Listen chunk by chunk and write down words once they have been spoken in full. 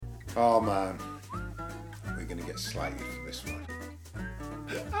Oh man, we're going to get slated for this one.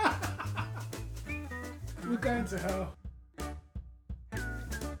 We're going to hell.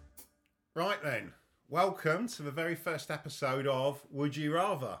 Right then, welcome to the very first episode of Would You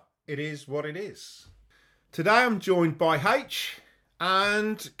Rather? It is what it is. Today I'm joined by H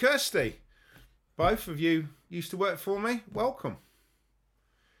and Kirsty. Both of you used to work for me. Welcome.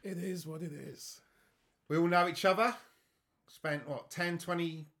 It is what it is. We all know each other. Spent, 10,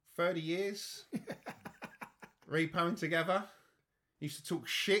 20, 30 years repoing together. Used to talk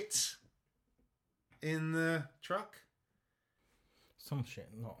shit in the truck. Some shit,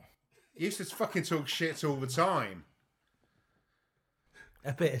 not. Used to fucking talk shit all the time.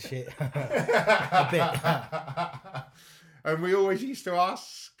 A bit of shit. A bit. And we always used to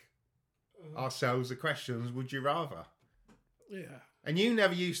ask ourselves the questions, would you rather? Yeah. And you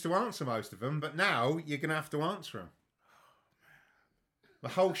never used to answer most of them, but now you're going to have to answer them. The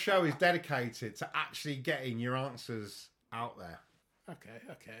whole show is dedicated to actually getting your answers out there. Okay.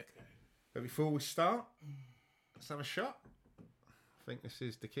 But before we start, let's have a shot. I think this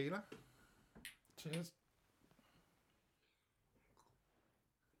is tequila. Cheers.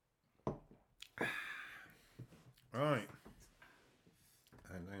 Right.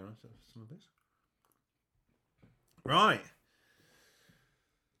 And hang on, some of this. Right.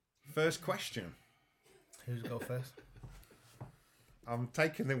 First question. Who's go first? I'm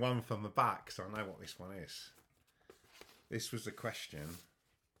taking the one from the back, so I know what this one is. This was the question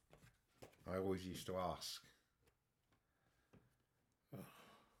I always used to ask. Oh,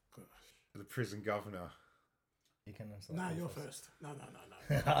 gosh. The prison governor. You can answer No, that you're first.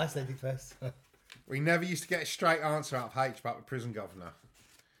 first. No. I said it first. We never used to get a straight answer out of H about the prison governor.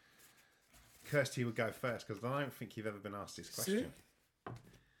 Kirsty would go first, because I don't think you've ever been asked this question. See?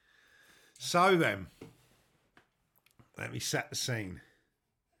 So then, let me set the scene.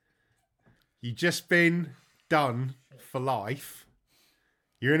 You've just been done for life.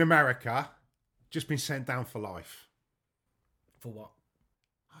 You're in America. Just been sent down for life. For what?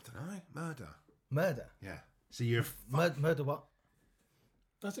 I don't know. Murder. Murder. Yeah. So you're... Murder what?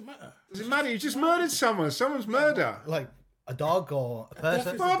 Does it matter? Does it matter? You just murdered someone. Someone's murder. Like a dog or a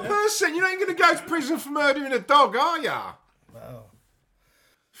person? For a person. You're not even going to go to prison for murdering a dog, are ya? Wow.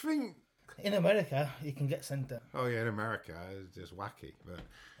 Think... In America, you can get sent down. Oh, yeah, in America. It's just wacky. But...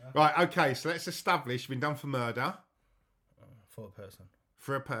 Right, okay, so let's establish you've been done for murder. For a person.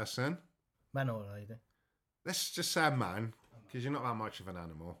 For a person. Man or lady? Let's just say a man, because you're not that much of an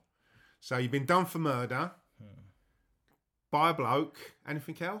animal. So you've been done for murder. By a bloke.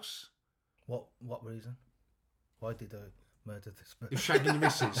 Anything else? What reason? Why did I murder this person? He was shagging your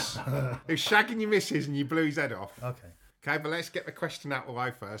missus. He was shagging your missus and you blew his head off. Okay. Okay, but let's get the question out of the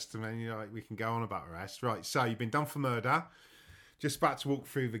way first, and then we can go on about the rest. Right, so you've been done for murder. Just about to walk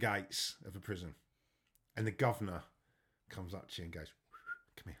through the gates of the prison. And the governor comes up to you and goes,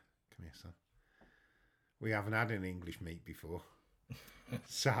 come here, son. We haven't had any English meat before.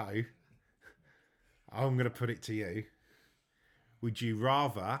 So, I'm going to put it to you. Would you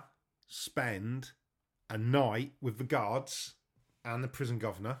rather spend a night with the guards and the prison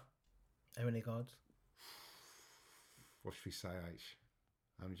governor? How many guards? What should we say, H?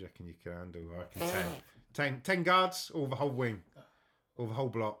 How many do you reckon you can handle? I reckon 10 guards or the whole wing? Or the whole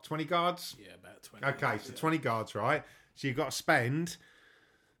block? 20 guards? Yeah, about 20. Okay, so 20 guards, right? So you've got to spend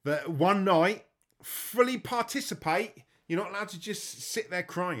the one night, fully participate. You're not allowed to just sit there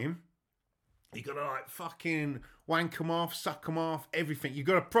crying. You've got to fucking wank them off, suck them off, everything. You've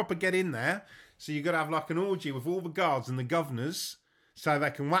got to proper get in there. So you've got to have an orgy with all the guards and the governors so they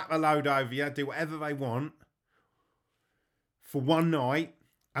can whack the load over you, do whatever they want for one night.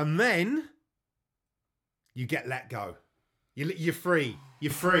 And then you get let go. You're free.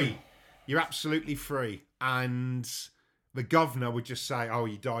 You're free. You're absolutely free. And the governor would just say, oh,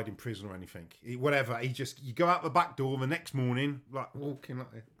 you died in prison or anything. Whatever. You go out the back door the next morning, walking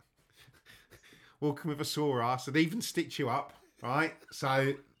with a sore ass. They'd even stitch you up, right?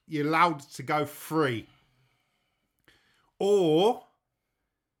 So you're allowed to go free. Or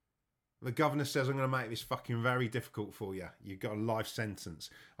the governor says, I'm going to make this fucking very difficult for you. You've got a life sentence.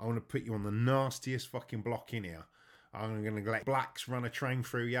 I want to put you on the nastiest fucking block in here. I'm going to let blacks run a train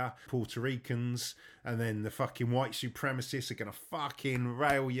through you, Puerto Ricans, and then the fucking white supremacists are going to fucking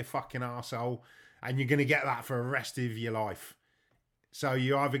rail your fucking arsehole, and you're going to get that for the rest of your life. So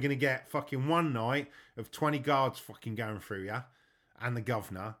you're either going to get fucking one night of 20 guards fucking going through you, and the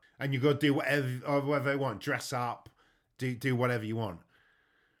governor, and you've got to do whatever they want. Dress up, do whatever you want.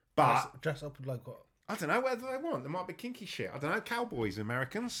 But dress up like what? I don't know, whatever they want. There might be kinky shit. I don't know, cowboys,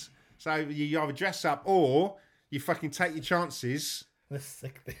 Americans. So you either dress up or you fucking take your chances The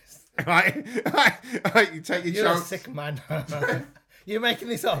sickness. Right? You take your You're a chance. sick man. You're making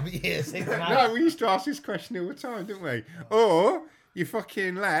this up. You're a sick man. No, we used to ask this question all the time, didn't we? Or you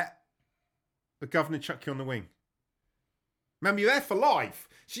fucking let the governor chuck you on the wing. Remember, you're there for life.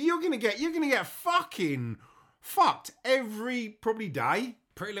 So you're gonna get fucking fucked every probably day.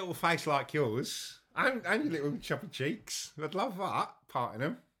 Pretty little face like yours. And your little chubby cheeks. I'd love that, part in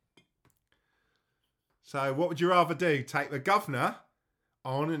them. So what would you rather do? Take the governor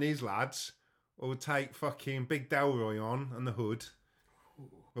on and his lads, or take fucking Big Delroy on and the hood,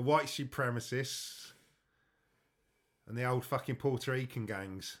 the white supremacists, and the old fucking Puerto Rican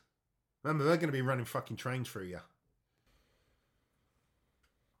gangs? Remember, they're going to be running fucking trains through you.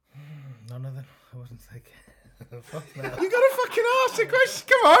 None of them. I wasn't thinking. Fuck no. You got to fucking ask the question.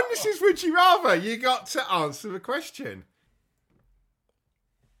 Come on, this is would you rather. You got to answer the question.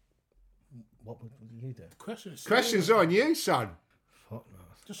 What would you do? Question's on you, son. Fuck no.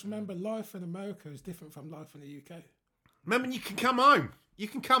 Just remember, life in America is different from life in the UK. Remember, you can come home. You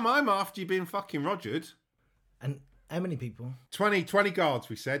can come home after you've been fucking rogered. And how many people? 20 guards,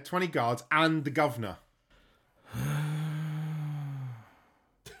 we said. 20 guards and the governor.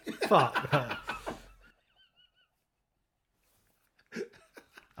 Fuck.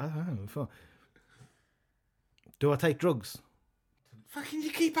 I don't know. Fuck. Do I take drugs? Fucking,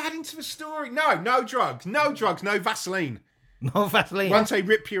 you keep adding to the story. No drugs. No drugs. No Vaseline. No Vaseline. Once they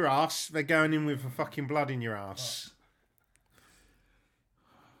rip your ass, they're going in with the fucking blood in your ass.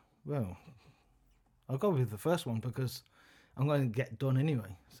 Well, I'll go with the first one because I'm going to get done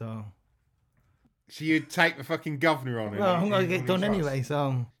anyway. So you'd take the fucking governor on it. well, I'm going to get done anyway.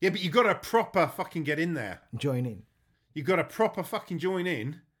 So Yeah, but you got to proper fucking get in there. join in. You got to proper fucking join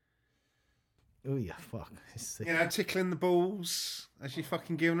in. Oh yeah, fuck. It's sick. You know, tickling the balls as you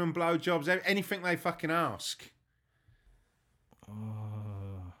fucking giving them blowjobs. Anything they fucking ask.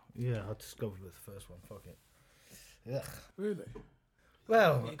 Yeah, I'll just go with the first one. Fuck it. Yeah. Really?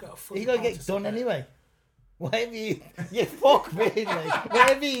 Well, You gotta fully you gotta get done participate. anyway. Whatever you fuck really.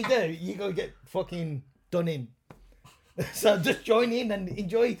 Whatever you do, you gotta get fucking done in. So just join in and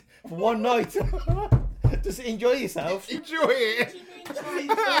enjoy it for one night. Just enjoy yourself. Enjoy it.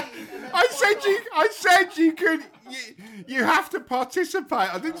 I said you could. You have to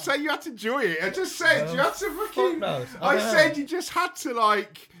participate. I didn't say you had to enjoy it. I just said you had to fucking. knows. I I don't said know. you just had to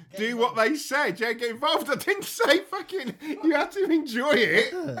like do what they said. Yeah, get involved. I didn't say fucking. You had to enjoy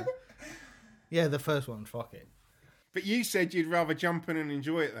it. Yeah, the first one. Fuck it. But you said you'd rather jump in and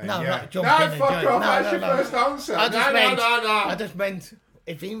enjoy it then. No, yeah? not jump no, in and fuck enjoy it. off. No, That's no, your no. first answer. I just No. I just meant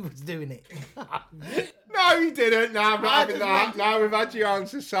if he was doing it. No, you didn't. No, I'm not I having just that. meant- No, we've had your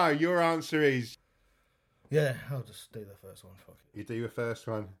answer. So your answer is Yeah, I'll just do the first one. Fuck it. you do your first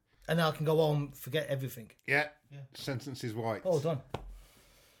one. And then I can go on, forget everything. Yeah. Sentence is white. Oh, done.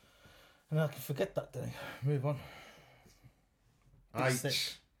 And I can forget that day. Move on. That's H.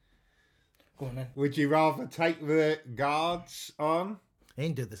 it. Go on then. Would you rather take the guards on He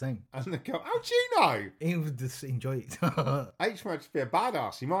ain't do the same. and the how do you know? He would just enjoy it. H might just be a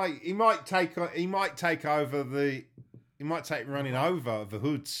badass. He might take running over the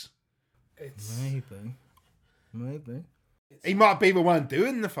hoods. It's Maybe. He might be the one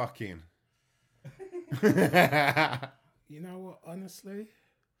doing the fucking. you know what? Honestly,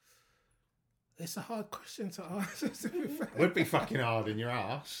 it's a hard question to answer. To be fair. Would be fucking hard in your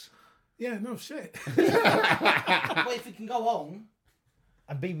ass. Yeah, no shit. But if you can go home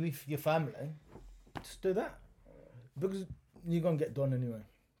and be with your family, just do that. Because you're going to get done anyway.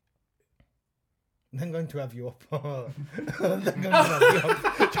 They're going to have you up. They're going to have you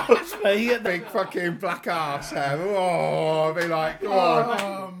up. Trust me. Big fucking black ass hair. Oh, I'd be like, go on.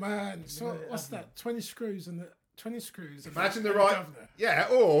 Oh man! So what's that? 20 screws and 20 screws. And Imagine the and right, governor. yeah.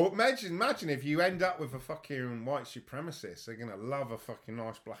 Or imagine if you end up with a fucking white supremacist. They're gonna love a fucking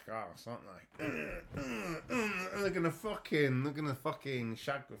nice black ass, aren't they? They're gonna fucking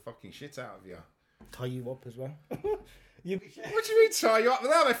shag the fucking shit out of you. Tie you up as well. You What do you mean tie you up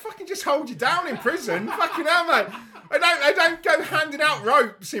with that? They fucking just hold you down in prison. Fucking hell, mate. They don't go handing out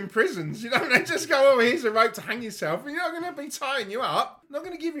ropes in prisons. You know, they just go, oh, here's a rope to hang yourself. And you're not going to be tying you up. Not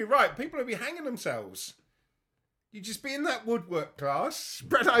going to give you a rope. People will be hanging themselves. You just be in that woodwork class,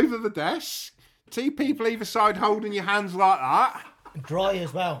 spread over the desk, two people either side holding your hands like that. dry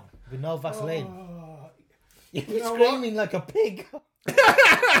as well, with no Vaseline. You're know screaming like a pig.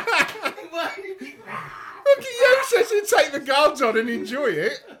 Look at you, says you take the guards on and enjoy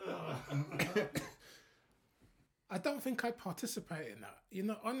it. I don't think I'd participate in that. You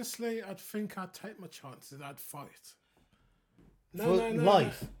know, honestly, I'd think I'd take my chances. I'd fight. For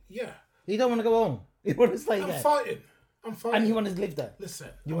life? Yeah, You don't want to go home. You want to stay I'm there. fighting. I'm fighting. And you want to live there? Listen,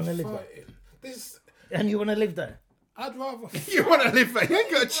 You I'm wanna live there? fighting. This, And you want to live there? I'd rather. You want to live there? You ain't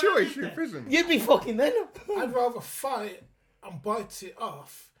got a choice. You're in prison. You'd be fucking then. I'd rather fight and bite it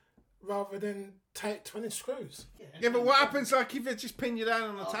off rather than take 20 screws. Yeah, but what happens like if they just pin you down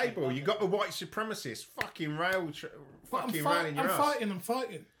on the table? You got the white supremacist fucking fucking railing your ass. I'm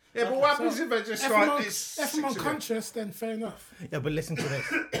fighting. Yeah, but what happens if they just like this? If I'm unconscious, then fair enough. Yeah, but listen to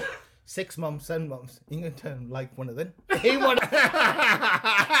this. 6 months, 7 months, you're going to turn like one of them. He want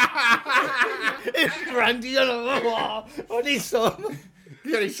It's Randy, you're like, what is some?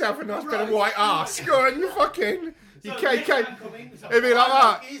 Get yourself a nice bit of white ass. Go on, you fucking. You KK. It'd be like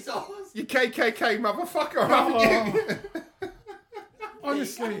that. You KKK motherfucker, haven't you?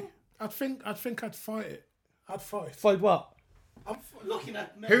 Honestly, I think I'd fight it. I'd fight. Fight what? I'm Looking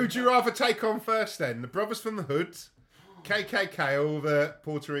at me. Who'd you rather take on first then? The brothers from the hood, KKK, or the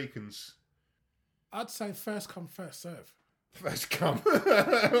Puerto Ricans? I'd say first come, first serve. First come.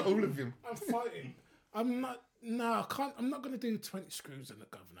 All of them. I'm fighting. I'm not. No, I can't. I'm not going to do 20 screws in the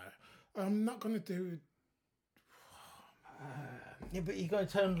governor. I'm not going to do. Yeah, but you're going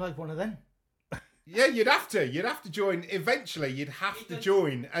to turn like one of them. Yeah, you'd have to. You'd have to join. Eventually, you'd have to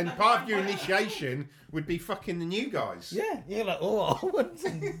join. And part of your initiation would be fucking the new guys. Yeah, you're like, oh, I want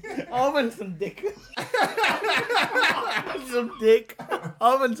some dick. I want some dick.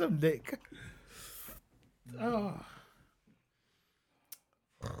 I want some dick. Oh.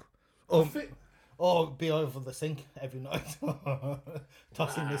 Or be over the sink every night,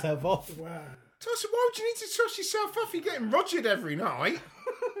 tossing yourself off. Wow. Toss, why would you need to toss yourself off? You're getting rogered every night.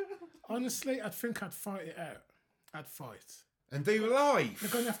 Honestly, I think I'd fight it out. I'd fight. And do live. They're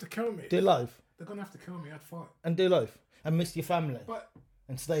going to have to kill me. Do life. They're going to have to kill me. I'd fight. And do life. And miss your family. But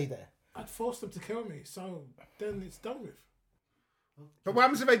and stay there. I'd force them to kill me, so then it's done with. But what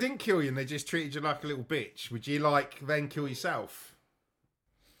happens if they didn't kill you and they just treated you like a little bitch? Would you like then kill yourself?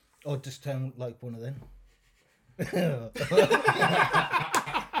 Or just turn like one of them.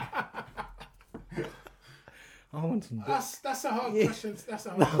 I want some dick. That's a hard question. That's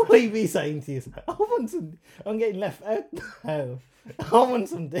a hard What are you be saying to yourself? I want some. I'm getting left out now. I want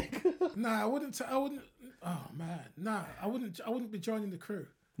some dick. No, I wouldn't. I wouldn't. Oh man, no, I wouldn't. I wouldn't be joining the crew.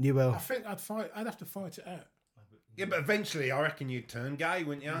 You will. I think I'd fight. I'd have to fight it out. Yeah, but eventually I reckon you'd turn gay,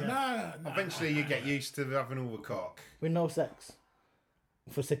 wouldn't you? No. Eventually you get used to having all the cock. With no sex.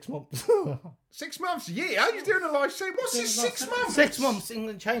 For 6 months. 6 months? Yeah, how you doing a live stream? What's this 6 months? 6 months,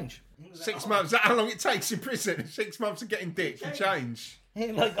 England change. 6 months? Is that how long it takes in prison? 6 months of getting dick and change.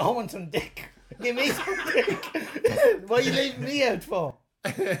 You're like, I want some dick. Give me some dick. What are you leaving me out for?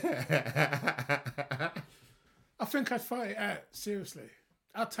 I think I'd fight it out. Seriously,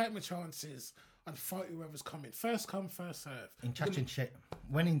 I'd take my chances. I'd fight whoever's coming. First come, first serve. In chatting shit.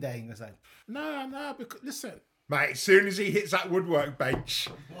 When in day, I say, No. Because listen. Mate, as soon as he hits that woodwork bench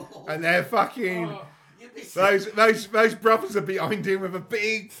and they're fucking... Those brothers are behind him with a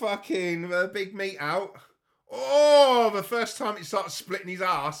big meat out. Oh, the first time he starts splitting his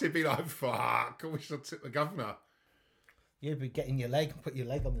ass, he'd be like, fuck, I wish I'd took the governor. you'd be getting your leg, put your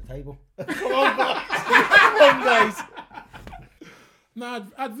leg on the table. Come on, guys. Come on, guys. No,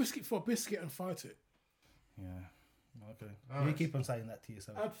 I'd risk it for a biscuit and fight it. Yeah. Okay. You keep on saying that to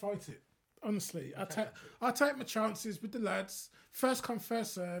yourself. I'd fight it. Honestly, I take my chances with the lads. First come,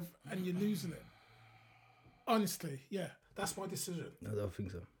 first serve, and you're losing it. Honestly, yeah, that's my decision. I don't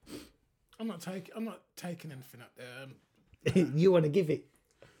think so. I'm not taking anything up there. You want to give it?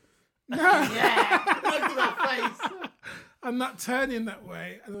 No, Yeah. Look at that face. I'm not turning that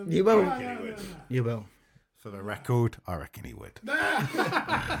way. You will. No. You will. For the record, I reckon he would.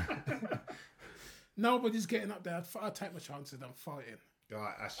 Nobody's getting up there. I'd take my chances. I'm fighting.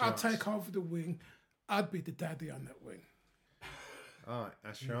 Right, that's I'd take over the wing. I'd be the daddy on that wing. All right,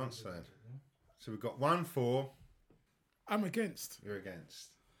 that's your answer then. So we've got 1-4. I'm against. You're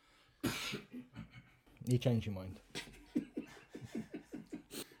against. You change your mind.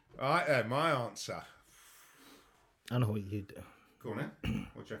 All right then, my answer. I know what you do. Go on then.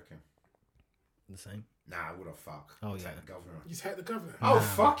 What do you reckon? The same. Nah, what the fuck? Oh, Take yeah. the governor. You take the governor. Oh,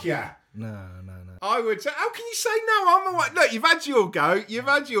 fuck yeah. No. I would say, how can you say no? I'm the one. Look, you've had your go.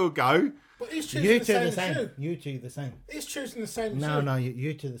 But he's choosing You the two same. the same. Shoe. You two the same. He's choosing the same. No, shoe.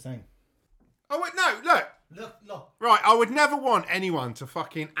 you two the same. Oh, wait, no, look. Look. Right, I would never want anyone to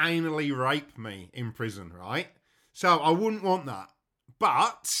fucking anally rape me in prison, right? So I wouldn't want that.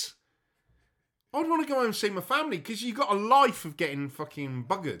 But I'd want to go home and see my family because you've got a life of getting fucking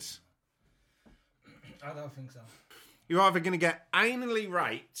buggered. I don't think so. You're either going to get anally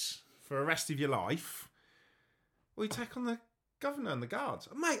raped for the rest of your life or you take on the governor and the guards.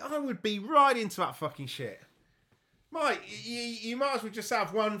 Mate, I would be right into that fucking shit. Mate, you might as well just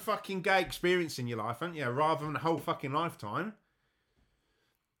have one fucking gay experience in your life, haven't you? Rather than a whole fucking lifetime.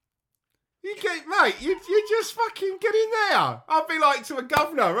 You just fucking get in there. I'd be like to a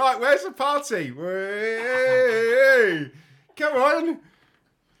governor, right, where's the party? Hey, come on.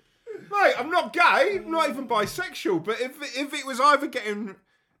 Mate, I'm not gay, I'm not even bisexual, but if it was either getting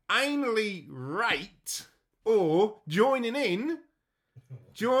anally raped or joining in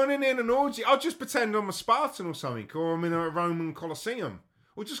an orgy, I'll just pretend I'm a Spartan or something, or I'm in a Roman Colosseum.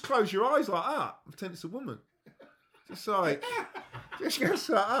 Or just close your eyes like that, pretend it's a woman. Just like... Just go like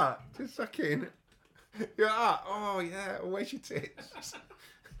that. Just fucking. You're like that. Oh, yeah. Where's your tits?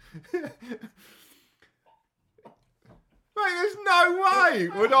 Mate, there's no way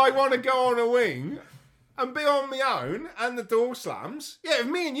would I want to go on a wing and be on my own and the door slams. Yeah, if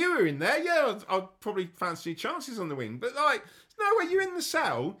me and you were in there, yeah, I'd probably fancy chances on the wing. But, like, there's no way you're in the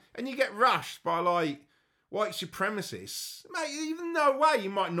cell and you get rushed by, like, white supremacists. Mate, even no way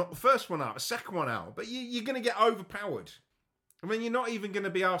you might knock the first one out, the second one out. But you're going to get overpowered. I mean, you're not even going to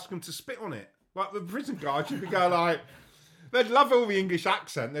be asked them to spit on it. Like the prison guards, you'd be going like, they'd love all the English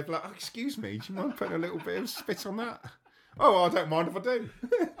accent. They'd be like, oh, excuse me, do you mind putting a little bit of spit on that? Oh, I don't mind if I do.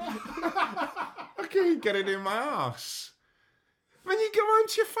 I can't get it in my ass. Then you go home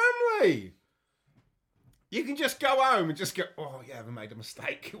to your family. You can just go home and just go, oh, yeah, I made a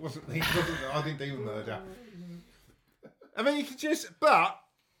mistake. It wasn't me. I didn't do the murder. And then you could but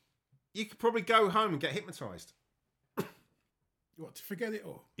you could probably go home and get hypnotised. What, to forget it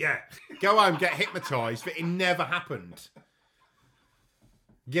all? Yeah. Go home, get hypnotised, but it never happened.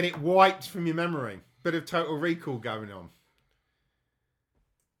 Get it wiped from your memory. Bit of Total Recall going on.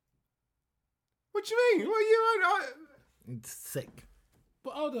 What do you mean? What are you... It's sick.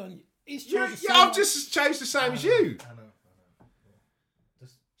 But hold on. He's Yeah, changed the I've same- just changed the same as you. I know.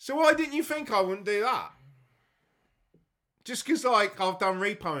 So why didn't you think I wouldn't do that? Just because, like, I've done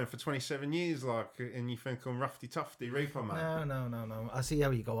Repo Man for 27 years, like, and you think I'm roughy tufty Repo Man. No. I see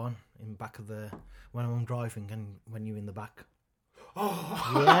how you go on in back of the... When I'm driving and when you're in the back.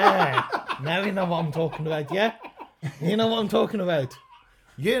 Oh. Yeah. Now you know what I'm talking about, yeah? You know what I'm talking about.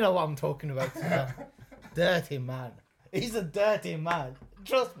 You know what I'm talking about. Dirty man. He's a dirty man.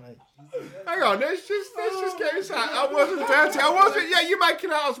 Trust me. Hang on, let's just get this out. I wasn't dirty. I wasn't. Yeah, you're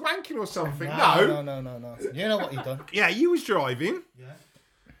making out I was wanking or something. No. You know what you've done. Yeah, you was driving. Yeah.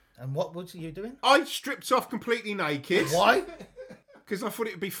 And what was you doing? I stripped off completely naked. Why? Because I thought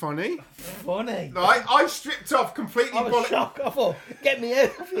it would be funny. Funny. Like, I stripped off completely. I was shocked. I thought, get me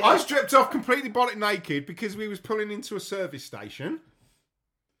out of here. I stripped off completely bollock naked because we was pulling into a service station.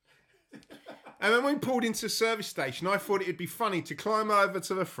 And when we pulled into a service station, I thought it'd be funny to climb over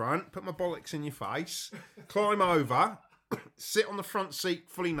to the front, put my bollocks in your face, climb over, sit on the front seat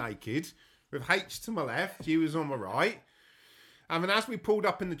fully naked, with H to my left, you was on my right. And then as we pulled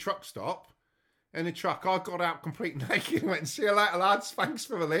up in the truck stop, in the truck, I got out completely naked and went, see you later, lads, thanks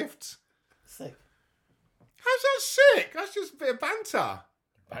for the lift. Sick. How's that sick? That's just a bit of banter.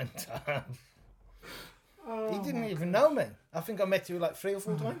 Banter. He didn't even know me. I think I met you like 3 or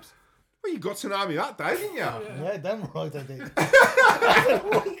 4 times. Well, you got to know me that day, didn't you? Yeah, damn right I did. I don't know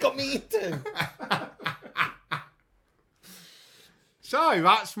what you got me into. So,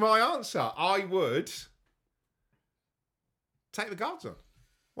 that's my answer. I would take the guards on.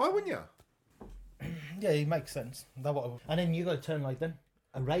 Why wouldn't you? Yeah, it makes sense. And then you got to turn like then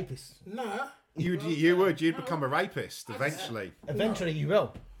a rapist. Nah. You'd become a rapist eventually. Eventually you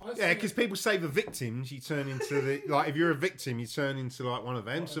will. Yeah, because people say the victims, you turn into the... Like, if you're a victim, you turn into, like, one of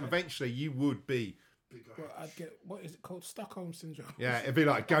them. So eventually you would be... Well, I'd get... What is it called? Stockholm Syndrome. Yeah, it'd be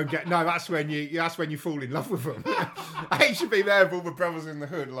like, go get... No, that's when you fall in love with them. I should be there with all the brothers in the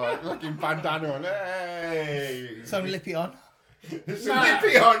hood, like, looking bandana on. Hey! Some lippy on. Some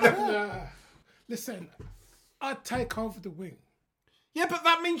lippy on! Nah. Listen, I'd take over the wing. Yeah, but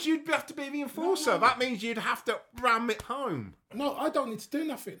that means you'd have to be the enforcer. That means you'd have to ram it home. No, I don't need to do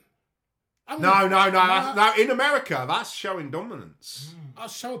nothing. No. In America, that's showing dominance. I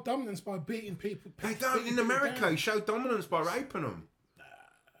show dominance by beating people. They don't in America. You show dominance by raping them.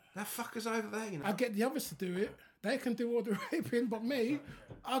 They're fuckers over there, you know. I get the others to do it. They can do all the raping, but me,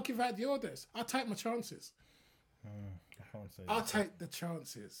 I'll give out the orders. I'll take my chances. I'll take the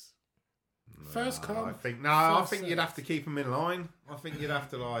chances. First come. I think you'd have to keep them in line. I think you'd have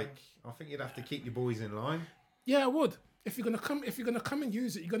to keep your boys in line. Yeah, I would. If you're gonna come and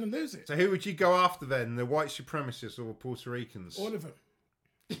use it, you're gonna lose it. So who would you go after then? The white supremacists or Puerto Ricans? All of them.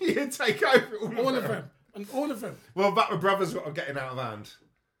 You'd take over all of them. And all of them. Well, but my brothers are getting out of hand.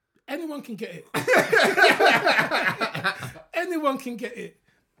 Anyone can get it. Anyone can get it.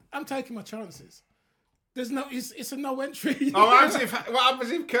 I'm taking my chances. There's no. It's a no entry. Oh, what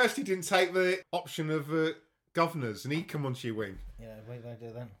happens if Kirsty didn't take the option of governors and he'd come onto your wing? Yeah, what are you going to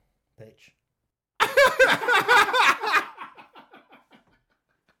do then? Bitch.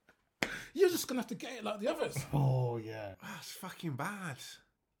 You're just gonna have to get it like the others. Oh, yeah. That's fucking bad.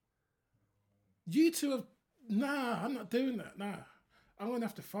 You two have. Nah, I'm not doing that. Nah, I'm gonna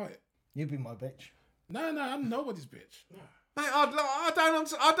have to fight. You be my bitch. No, I'm nobody's bitch. Nah. Mate,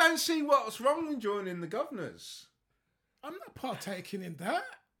 I don't see what's wrong with joining the governors. I'm not partaking in that.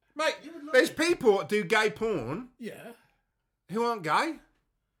 Mate, there's people that do gay porn Yeah, who aren't gay.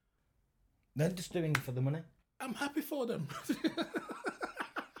 They're just doing it for the money. I'm happy for them.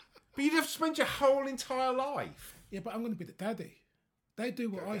 But you'd have to spend your whole entire life. Yeah, but I'm gonna be the daddy. They do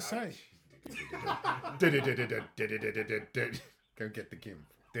what I say. Go get the Kim.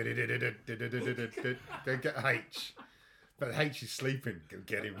 Go get H. But H is sleeping. Go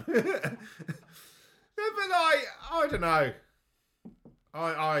get him. But I don't know.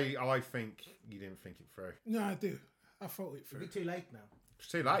 I think you didn't think it through. No, I do. I thought it through. It'll be too late now. It's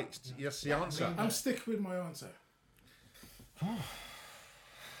too late. That's the answer. I'm sticking with my answer.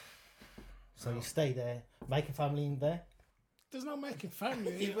 So you stay there, make a family in there. There's no making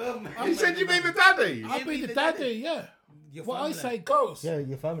family. You said you'd be the daddy. I'll be the daddy, yeah. Your What I family. say goes. Yeah,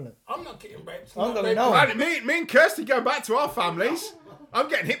 your family. I'm not getting raped. I'm not going raped. no. Right, me and Kirsty go back to our families. I'm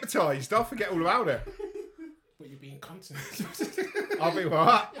getting hypnotised. I'll forget all about it. But you're being content. I'll be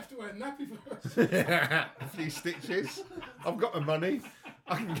what? You have to wear a nappy first. A few stitches. I've got the money.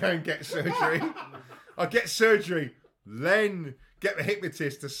 I can go and get surgery. I'll get surgery, then get the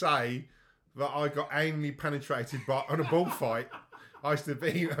hypnotist to say that I got anally penetrated by on a bullfight. I used to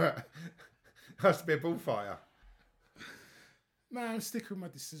be a bullfighter. No, I'm sticking with my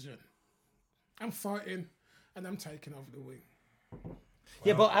decision. I'm fighting, and I'm taking over the wing.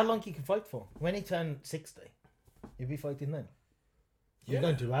 Yeah, but how long you can fight for? When he turned 60, you'll be fighting then. You're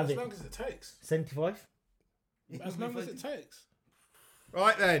going to have as it. long as it takes. 75? As long as it takes.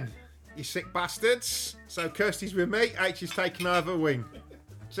 Right then, you sick bastards. So Kirsty's with me. H is taking over wing.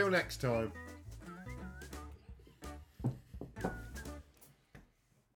 Till next time.